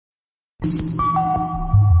Tune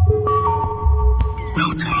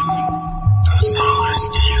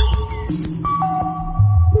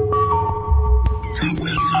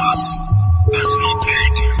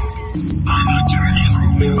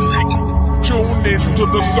in to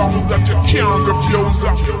the song that you can't refuse.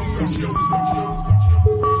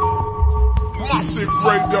 Massive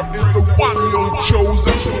Radio is the one you chose.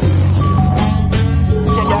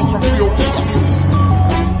 So don't confuse.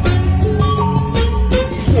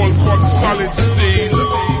 Coldcut solid steel.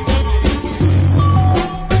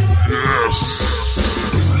 Yes.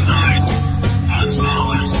 Tonight on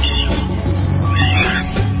Solid Steel, we have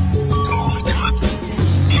Coldcut,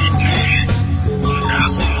 DJ,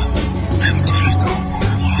 Vanessa, and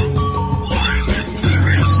Koala live in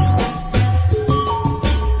Paris.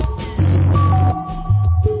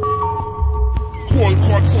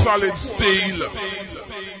 Coldcut solid steel.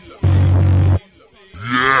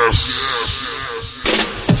 Yes.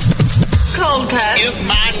 Coldcut is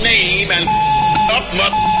my name and up my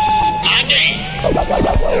game.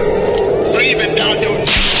 Breathing down your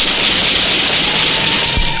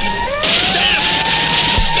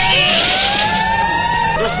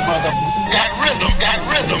This mother got rhythm, got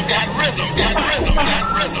rhythm, got rhythm, got rhythm, got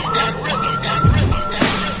rhythm, got rhythm, got rhythm,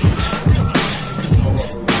 got rhythm.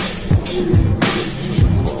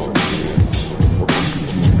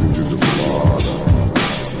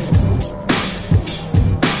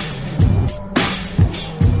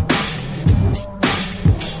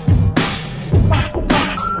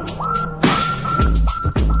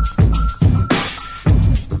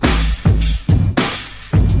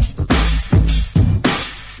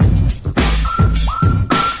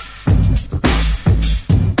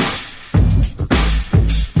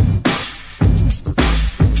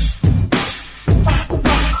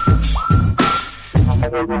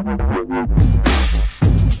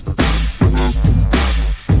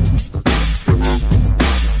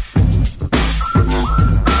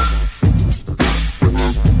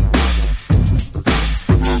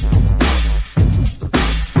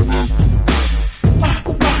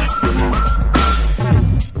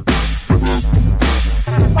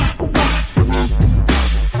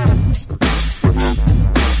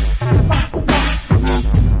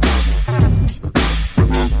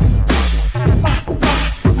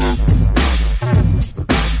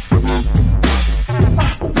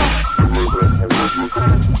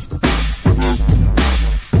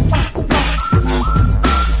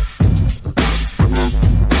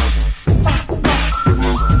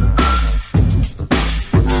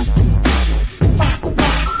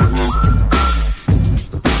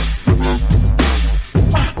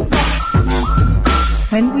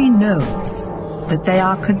 When we know that they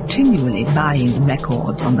are continually buying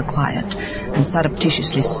records on the quiet and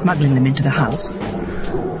surreptitiously smuggling them into the house,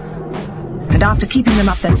 and after keeping them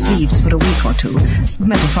up their sleeves for a week or two,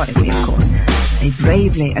 metaphorically of course, they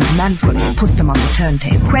bravely and manfully put them on the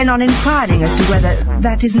turntable, when on inquiring as to whether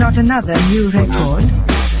that is not another new record,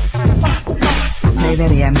 they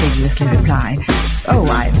very ambiguously reply, "Oh,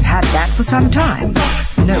 I've had that for some time."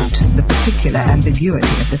 Note the particular ambiguity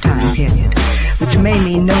of the time period, which may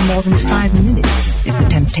mean no more than 5 minutes if the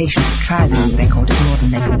temptation to try the new record is more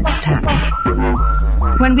than they can withstand.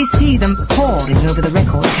 When we see them poring over the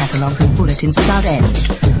record catalogues and bulletins without end,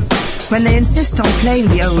 when they insist on playing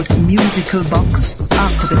the old musical box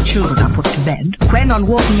after the children are put to bed, when on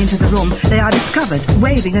walking into the room they are discovered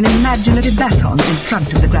waving an imaginary baton in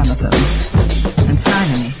front of the gramophone, and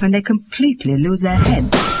finally when they completely lose their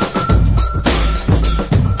heads.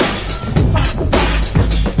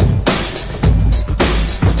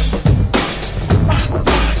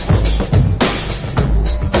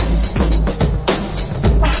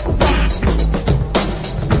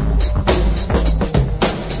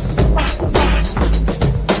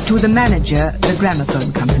 To the manager, the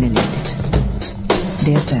gramophone company limited.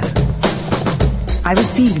 Dear sir, I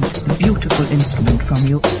received the beautiful instrument from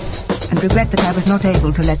you and regret that I was not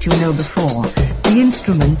able to let you know before. The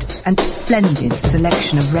instrument and splendid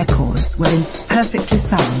selection of records were in perfectly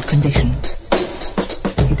sound condition.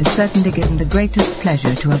 It has certainly given the greatest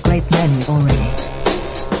pleasure to a great many already.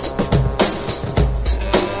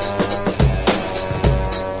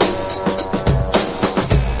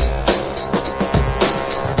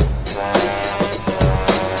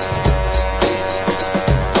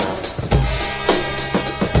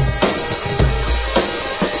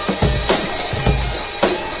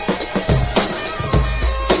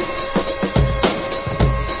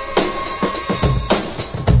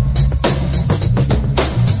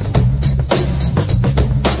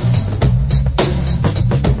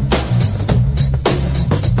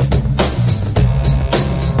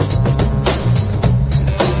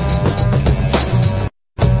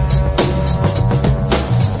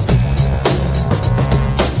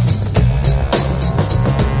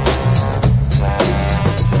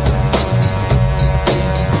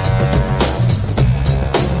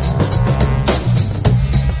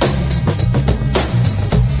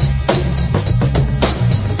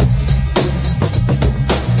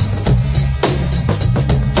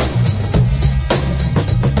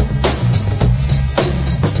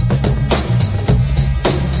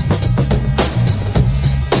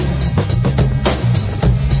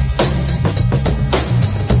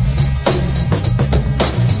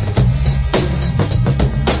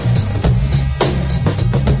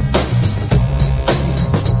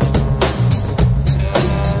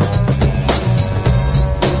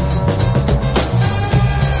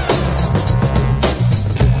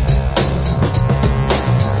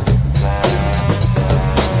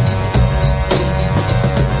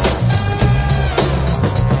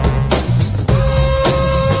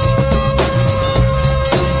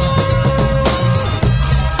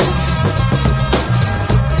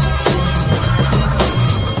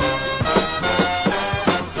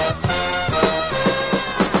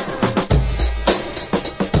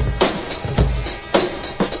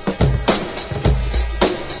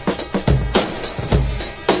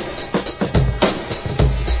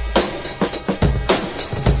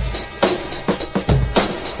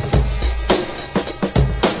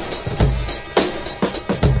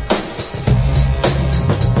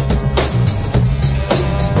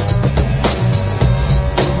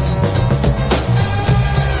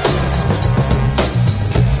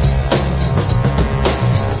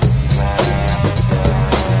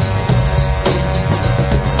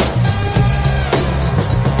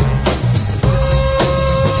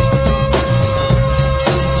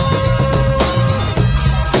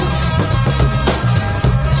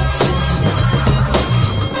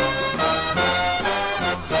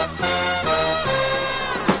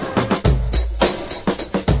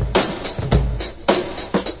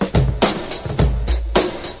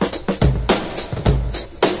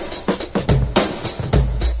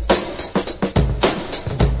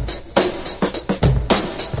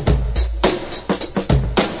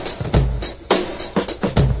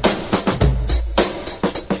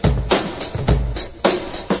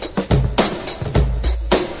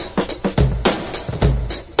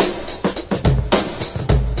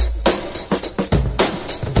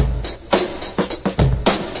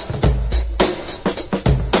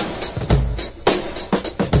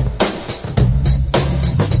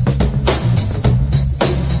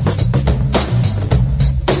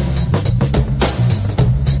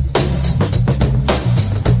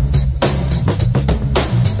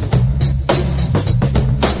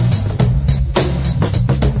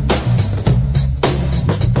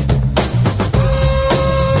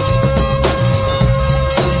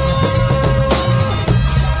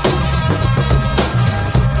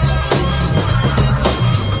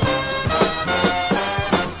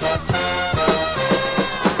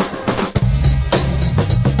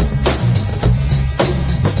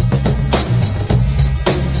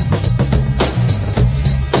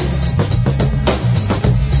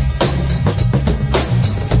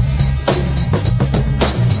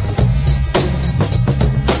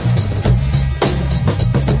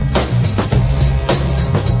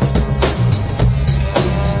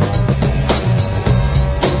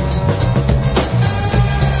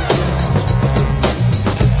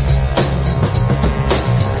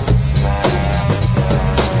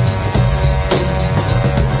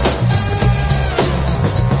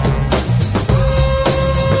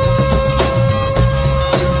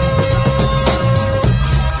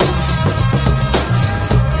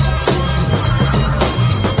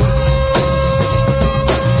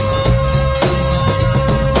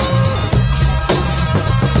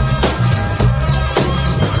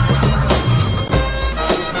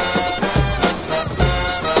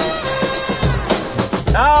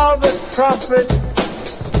 trumpet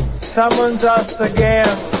summons us again.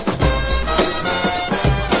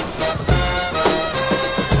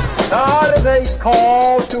 Not as a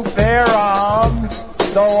call to bear arms,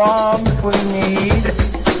 though arms we need.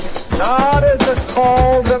 Not as a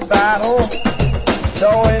call to battle,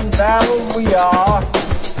 though in battle we are.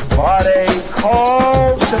 But a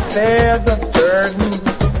call to bear the burden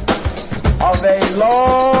of a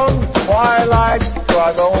long twilight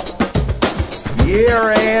struggle,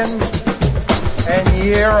 year in and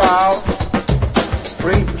year out,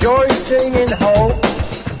 rejoicing in hope,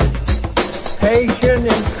 patient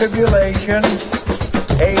in tribulation,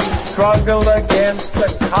 a struggle against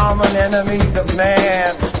the common enemies of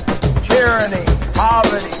man, tyranny,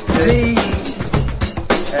 poverty, disease,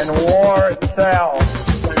 and war itself.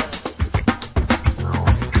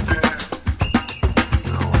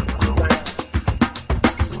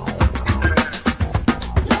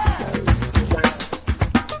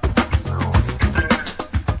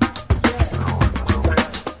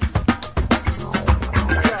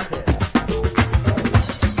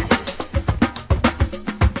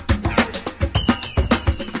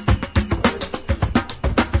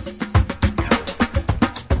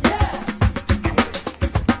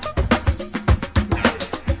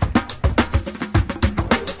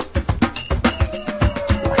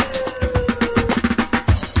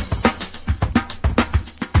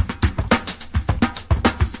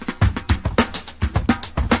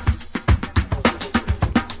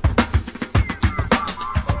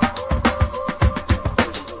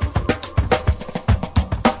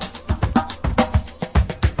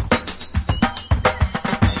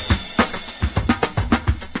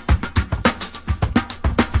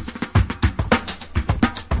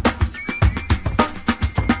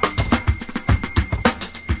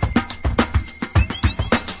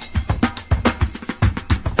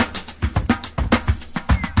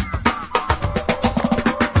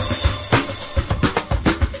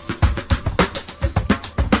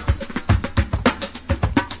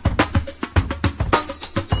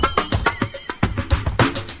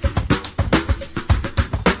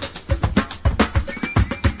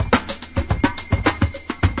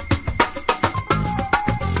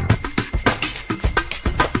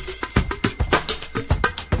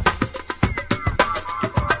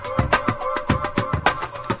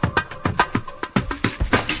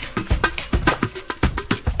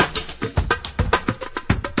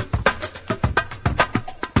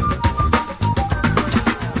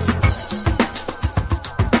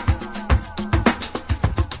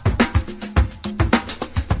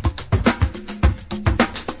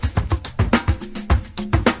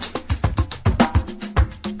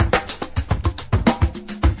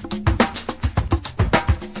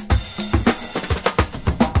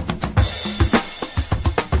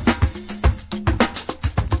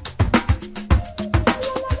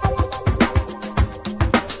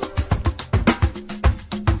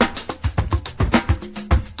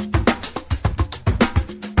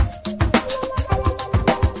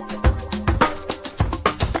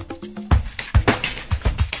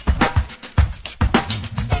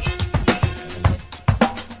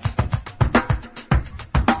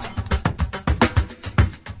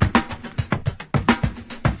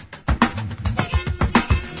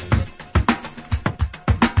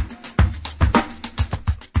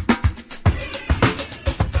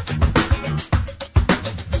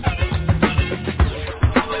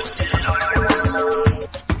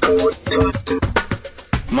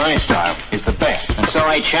 My style is the best, and so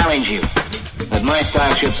I challenge you that my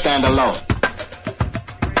style should stand alone.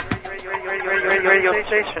 Radio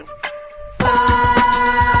station.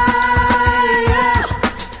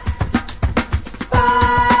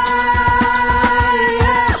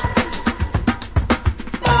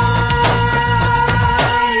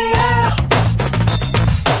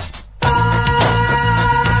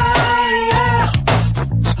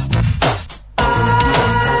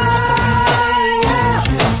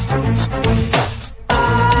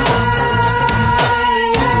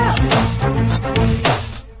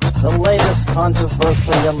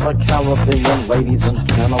 Controversy in the Caribbean, ladies and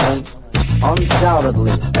gentlemen,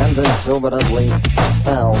 undoubtedly and indubitably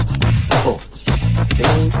spells books.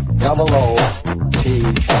 B-O-O-T-S.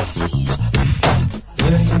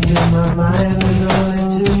 Searching to my mind, there's only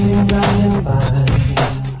two things I can find.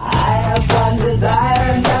 I have one desire,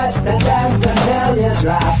 and that's to dance until you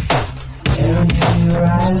drop. Stare into your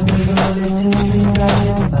eyes, there's only two things I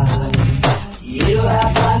can find. You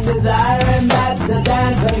have one desire, and that's to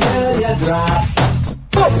dance until you drop.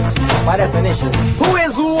 Books, by definition, who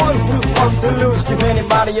is one one who's fun to lose, give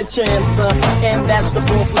anybody a chance, and that's the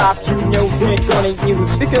full stop you know they're gonna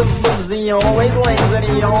use. Because Boozy always lays and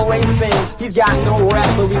he always spins. He's got no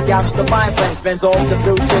rap, so he got to find friends. Spends all the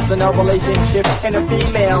blue chips in a relationship, and the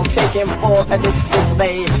females take him for a dipstick.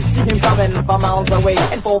 They see him coming from miles away,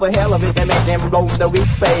 and for the hell of it, they make him blow the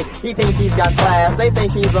week's pay. He thinks he's got class, they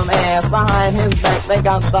think he's an ass. Behind his back, they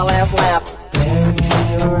got the last laugh. Staring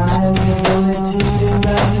in your eyes, there's only two things I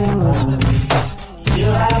can love. You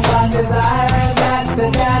have one desire, and that's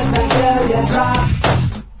to dance until you drop.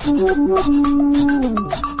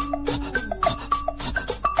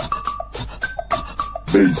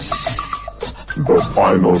 This, the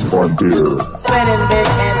final frontier. Spinning big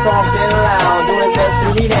and talking loud, doing his best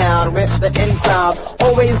to be down with the in crowd.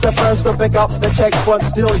 Always the first to pick up the check, but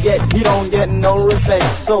still yet he don't get no respect.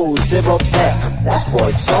 So zip up that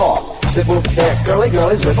boy's soft. Zip up that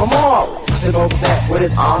girlies rip him off. Zip up that with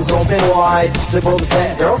his arms open wide. Zip up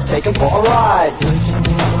that girls take him for a ride.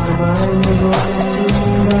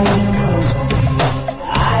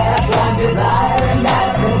 I have one desire, and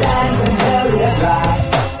that's to dance until you drop.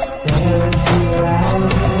 Stare into your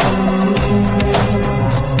eyes,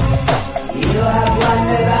 you have one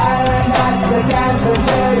desire, and that's to dance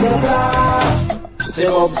until you drop.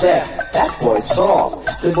 Zip that boy's soft.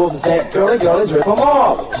 Zip that girlies rip him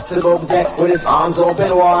off. Zip that with his arms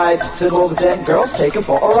open wide. Zip that girls take him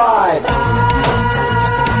for a ride.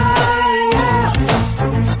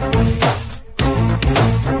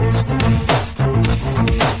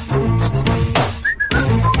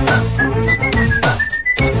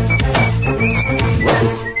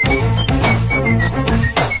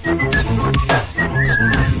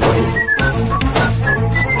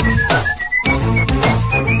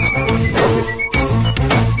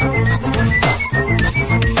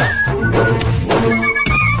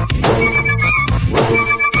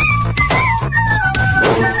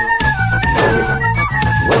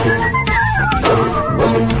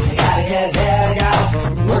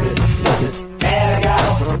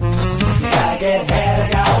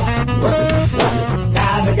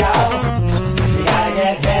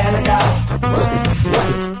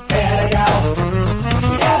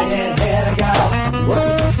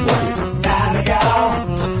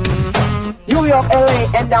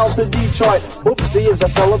 Down to Detroit, Oopsie is a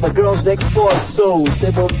fellow the girls exploit. So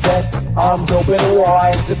zip up that, arms open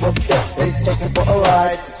wide. Zip up that, they take it for a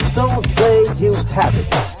ride. So there you have it,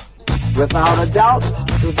 without a doubt,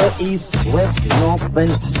 to the east, west, north,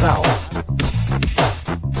 and south.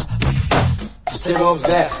 Zip up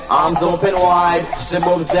that, arms open wide. Zip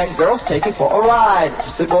up that, girls take it for a ride.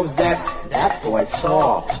 Zip up that boy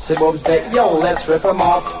soft. Zip up that, yo, let's rip him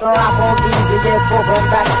off. Rap on easy, yes, open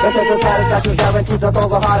back. The sense of satisfaction guaranteed to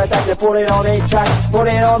cause a heart attack. They put it on 8-track, put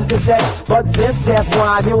it on cassette. But this death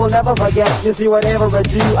rhyme you will never forget. You see, whatever I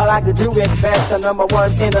do, I like to do it best. The number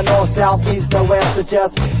one in the north, south, east, or west. So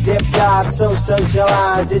just dip, dive, so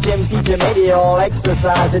socialize. Your gym teacher made it all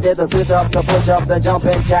exercise. You did the sit up, the push up, the jump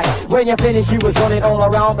and jack. When you finish, you was running all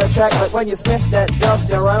around the track. But when you sniff that dust,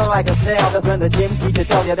 you're running like a snail. That's when the gym teacher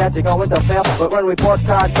tell you that you're going to fail. But when report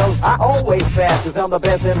card goes, I always pass. Cause I'm the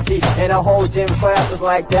best MC in a whole gym class. It's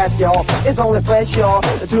like that, y'all. It's only fresh, y'all.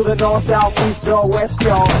 To the north, south, east, or west,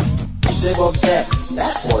 y'all. Zip up that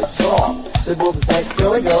boy's soft. Zip up that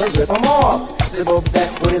girlies rip him off. Zip up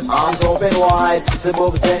that with his arms open wide. Zip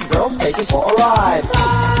up that girls take it for a ride.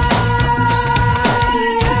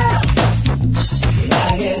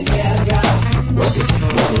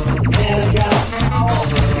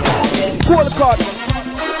 Koala Coldcut.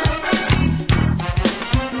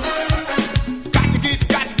 Got to get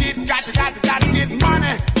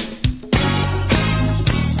money.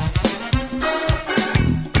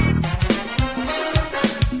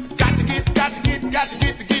 Got to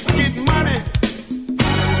get money.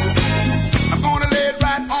 I'm gonna lay it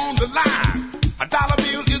right on the line. A dollar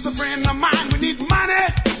bill is a friend of mine. We need money.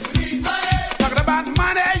 Talking about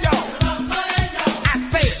money, y'all. I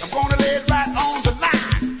say it, I'm gonna lay it right on the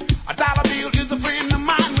line. A dollar bill is a friend of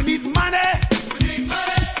mine. We need money.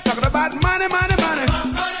 Talking about money.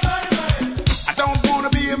 I don't wanna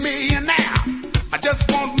be a millionaire. I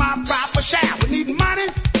just want my proper share. We need money.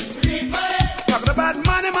 Talking about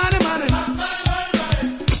money.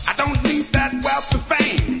 I don't need that wealth and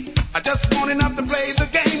fame. I just want enough to play the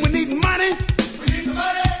game. We need money.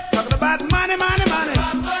 Talking about money. And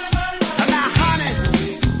now, honey,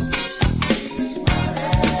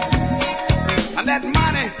 and that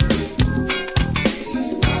money.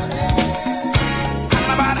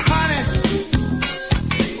 Talking about honey.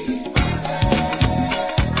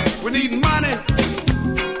 We need money.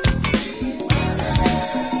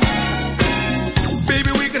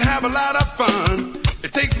 Baby, we can have a lot of fun.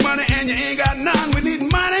 It takes money and you ain't got none. We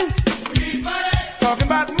need money. Talking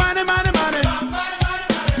about money, money, money.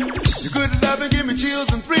 Your good loving give me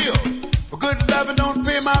chills and thrills. For good loving don't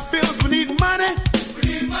pay my bills. We need money.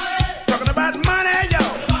 Talking about money, yo.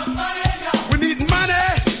 We need money.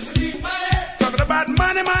 Talking about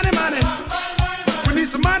money, money, money. We need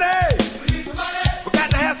some money. We got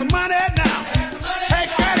to have some money now. Hey,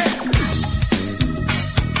 cut it.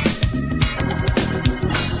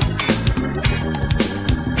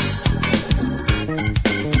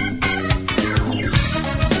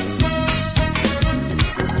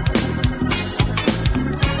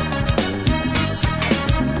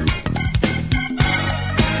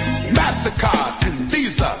 MasterCard and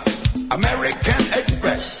Visa, American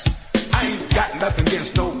Express. I ain't got nothing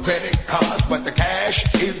against no credit cards, but the cash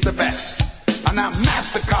is the best. Now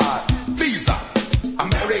MasterCard, Visa,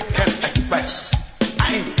 American Express.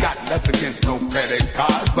 I ain't got nothing against no credit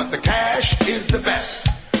cards, but the cash is the best.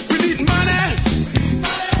 We need money.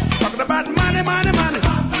 Talking about money, money, money.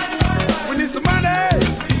 We need some money.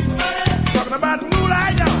 Talking about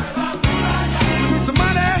moolah, yo. We need some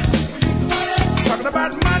money. Talking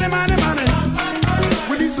about money, money, money.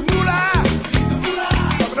 We need some moolah.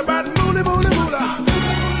 Talking about moolah, moolah, moolah.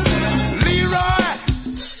 Leroy,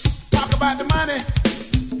 talk about the money.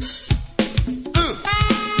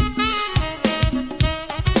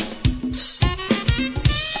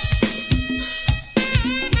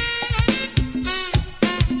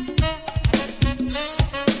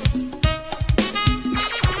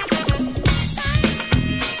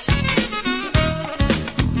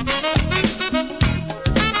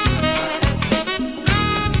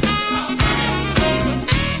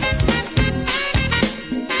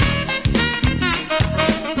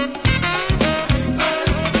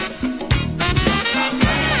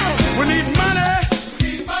 We need money.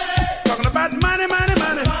 Talking about money, money,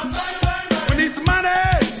 money. We need some money.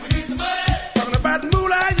 Talking about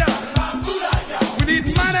moolah, yo. We need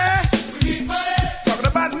money. Talking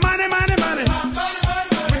about money, money, money.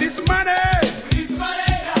 We need some money.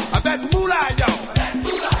 That moolah, yo.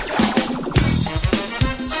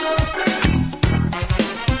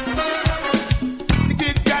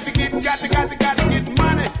 Got to get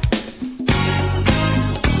money.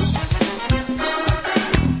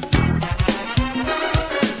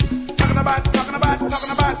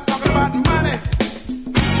 Talking about money.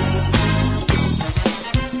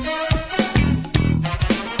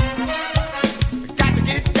 Got to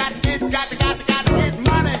get money.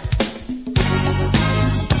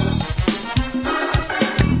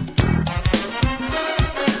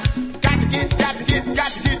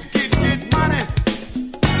 Got to get money.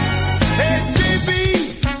 Hey, JB,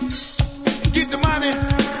 get the money.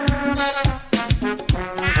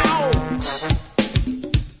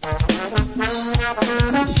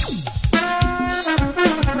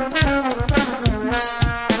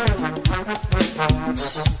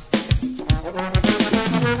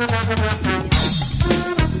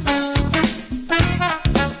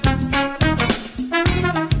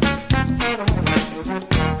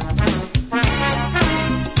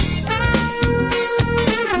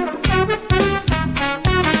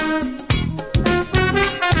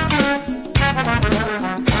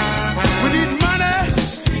 We need money.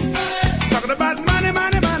 Talking about money,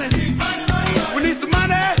 money, money. We need some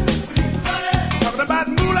money. Talking about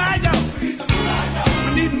moolah, yo.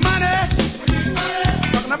 We need money.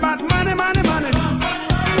 Talking about money, money, money.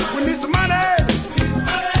 We need some money.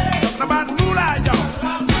 Talking about moolah, yo.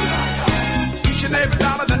 Each and every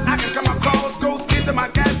dollar that I can come across goes into my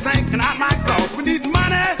gas tank and I might cost. We need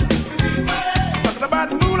money. Talking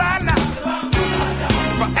about moolah now.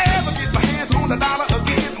 If I ever get my hands on the dollar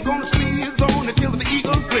again, I'm gonna squeeze on it till the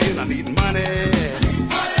eagle grin. I need money.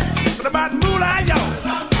 Talking about moolah, yo.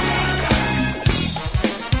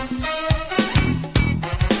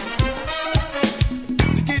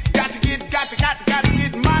 Got to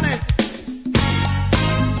get money.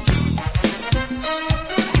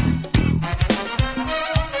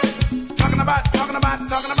 Talking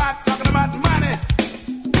about money.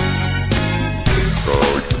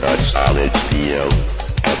 Gold, a solid steel,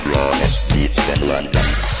 as long as deeps in London.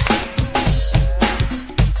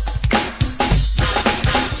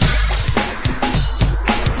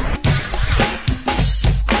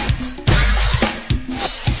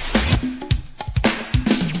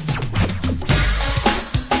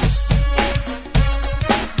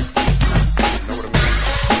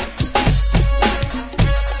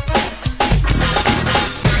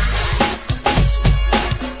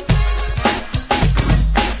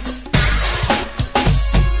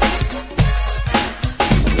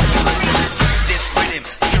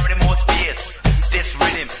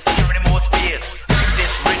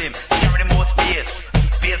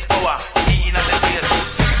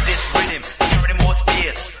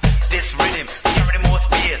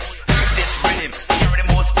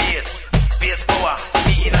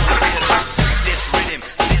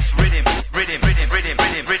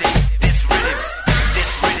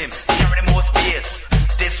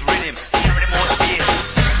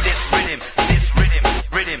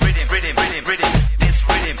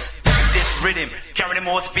 rhythm, carry the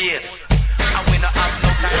more space. And we not have no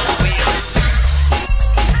time to waste.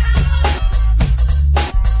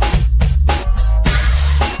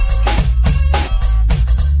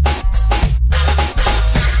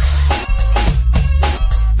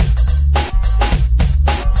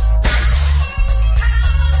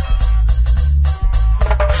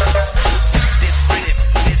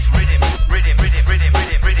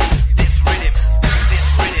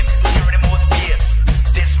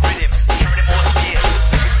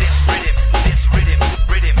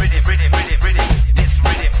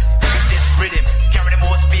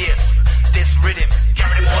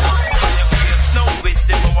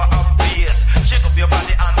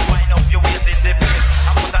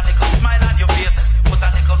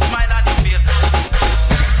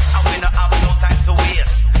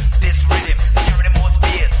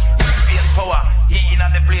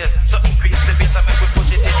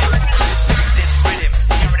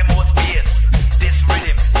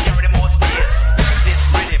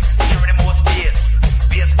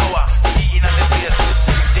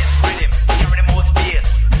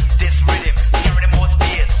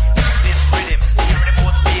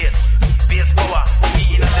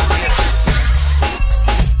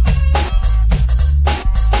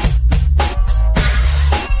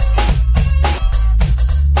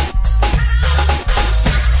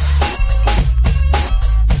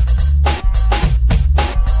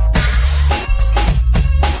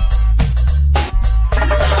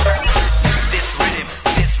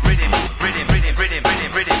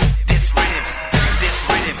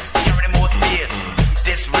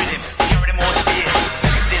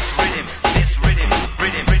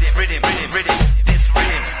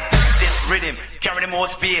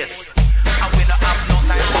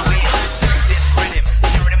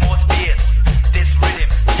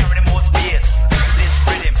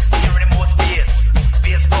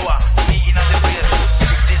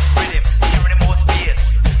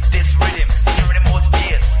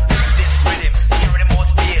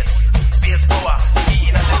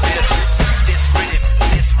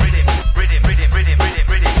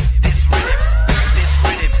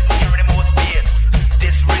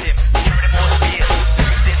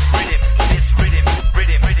 This rhythm,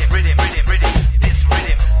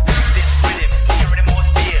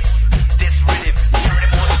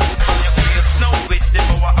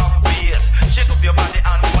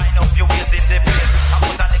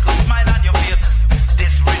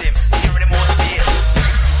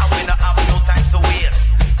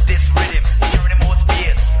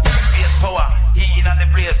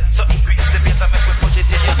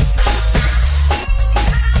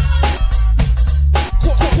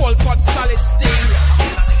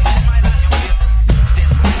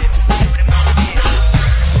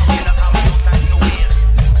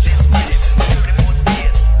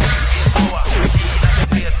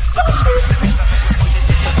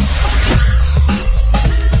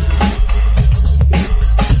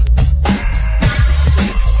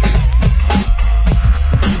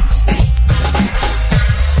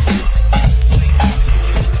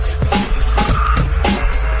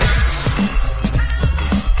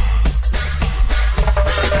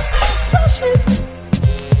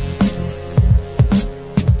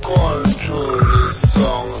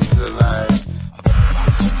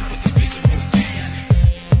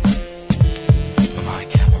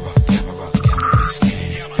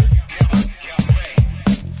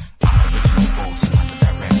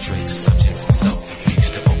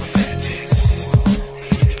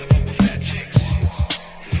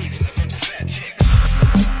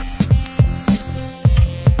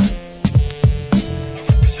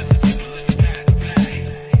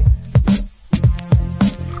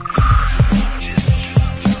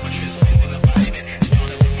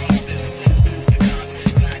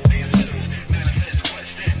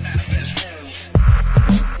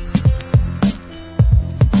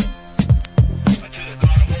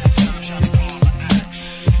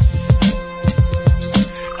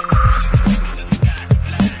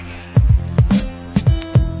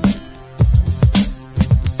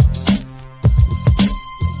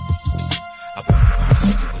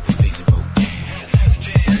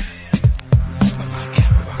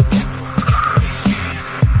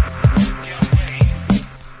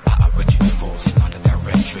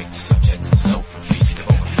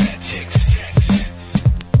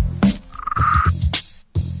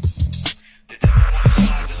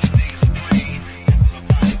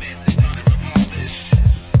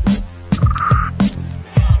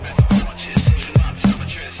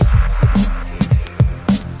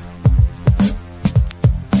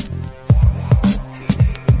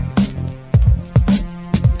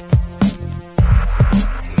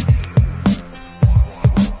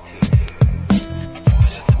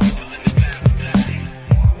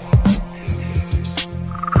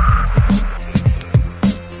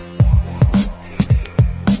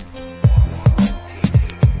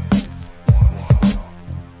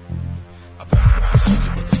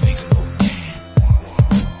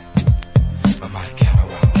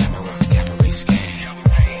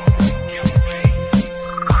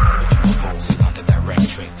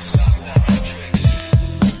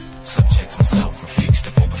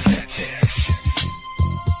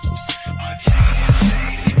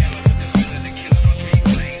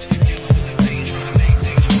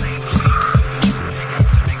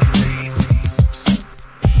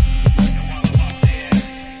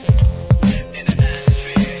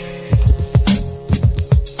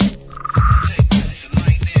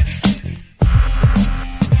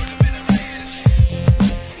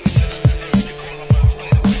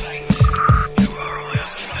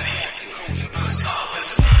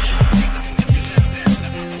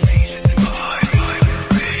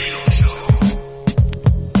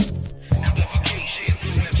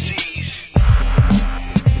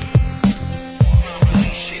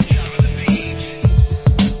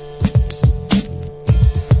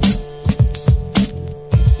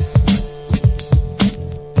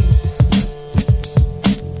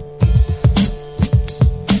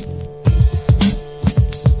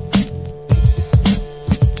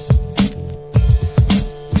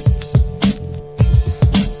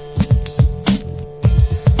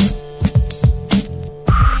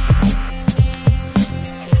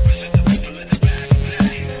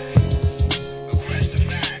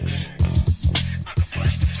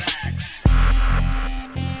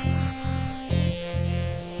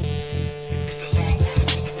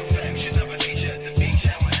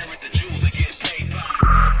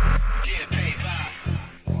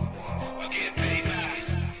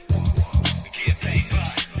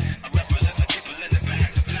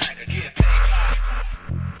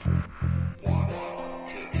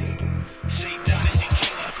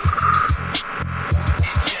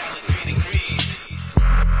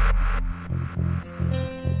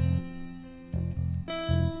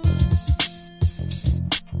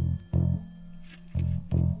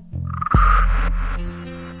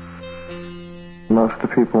 most of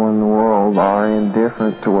the people in the world are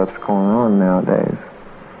indifferent to what's going on nowadays,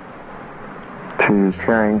 to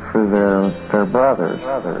caring for their brothers.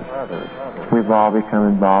 We've all become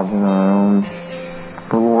involved in our own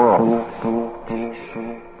little world.